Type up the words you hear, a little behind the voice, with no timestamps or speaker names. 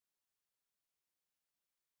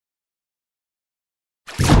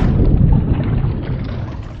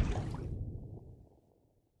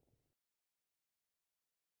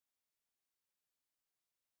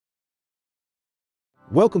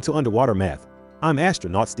Welcome to Underwater Math. I'm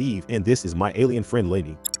astronaut Steve and this is my alien friend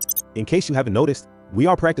Lenny. In case you haven't noticed, we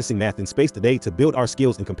are practicing math in space today to build our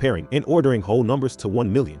skills in comparing and ordering whole numbers to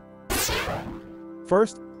 1 million.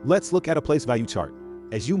 First, let's look at a place value chart.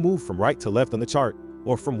 As you move from right to left on the chart,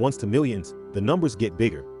 or from ones to millions, the numbers get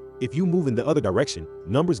bigger. If you move in the other direction,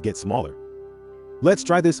 numbers get smaller. Let's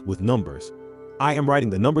try this with numbers. I am writing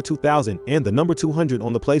the number 2000 and the number 200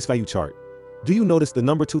 on the place value chart. Do you notice the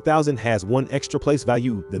number 2000 has one extra place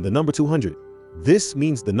value than the number 200? This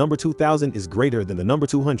means the number 2000 is greater than the number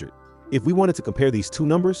 200. If we wanted to compare these two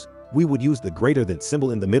numbers, we would use the greater than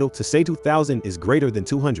symbol in the middle to say 2000 is greater than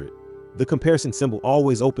 200. The comparison symbol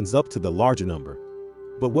always opens up to the larger number.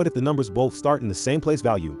 But what if the numbers both start in the same place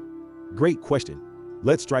value? Great question.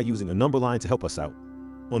 Let's try using a number line to help us out.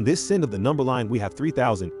 On this end of the number line we have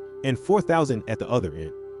 3000 and 4000 at the other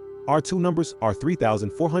end. Our two numbers are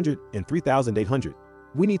 3400 and 3800.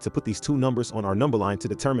 We need to put these two numbers on our number line to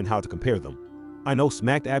determine how to compare them. I know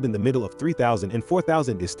smack dab in the middle of 3000 and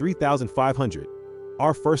 4000 is 3500.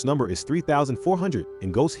 Our first number is 3400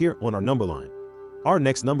 and goes here on our number line. Our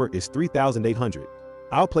next number is 3800.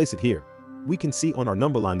 I'll place it here. We can see on our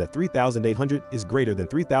number line that 3800 is greater than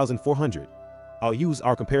 3400. I'll use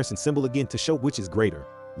our comparison symbol again to show which is greater.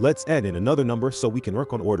 Let's add in another number so we can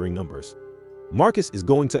work on ordering numbers. Marcus is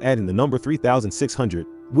going to add in the number 3600,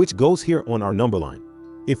 which goes here on our number line.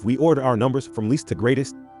 If we order our numbers from least to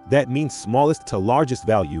greatest, that means smallest to largest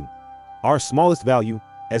value. Our smallest value,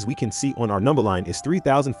 as we can see on our number line, is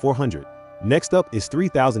 3400. Next up is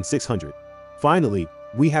 3600. Finally,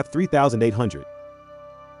 we have 3800.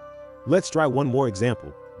 Let's try one more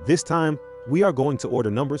example. This time, we are going to order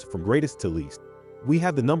numbers from greatest to least. We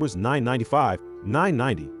have the numbers 995,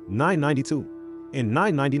 990, 992, and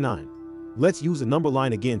 999. Let's use a number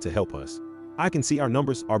line again to help us. I can see our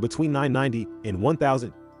numbers are between 990 and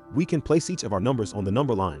 1000. We can place each of our numbers on the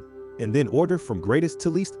number line, and then order from greatest to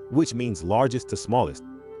least, which means largest to smallest.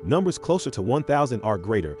 Numbers closer to 1000 are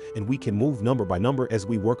greater, and we can move number by number as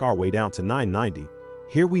we work our way down to 990.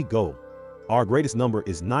 Here we go. Our greatest number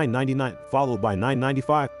is 999, followed by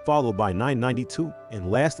 995, followed by 992, and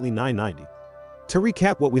lastly 990. To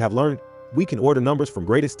recap what we have learned, we can order numbers from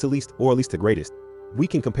greatest to least or least to greatest. We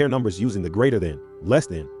can compare numbers using the greater than, less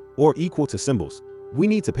than, or equal to symbols. We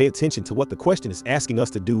need to pay attention to what the question is asking us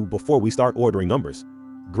to do before we start ordering numbers.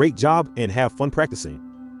 Great job and have fun practicing.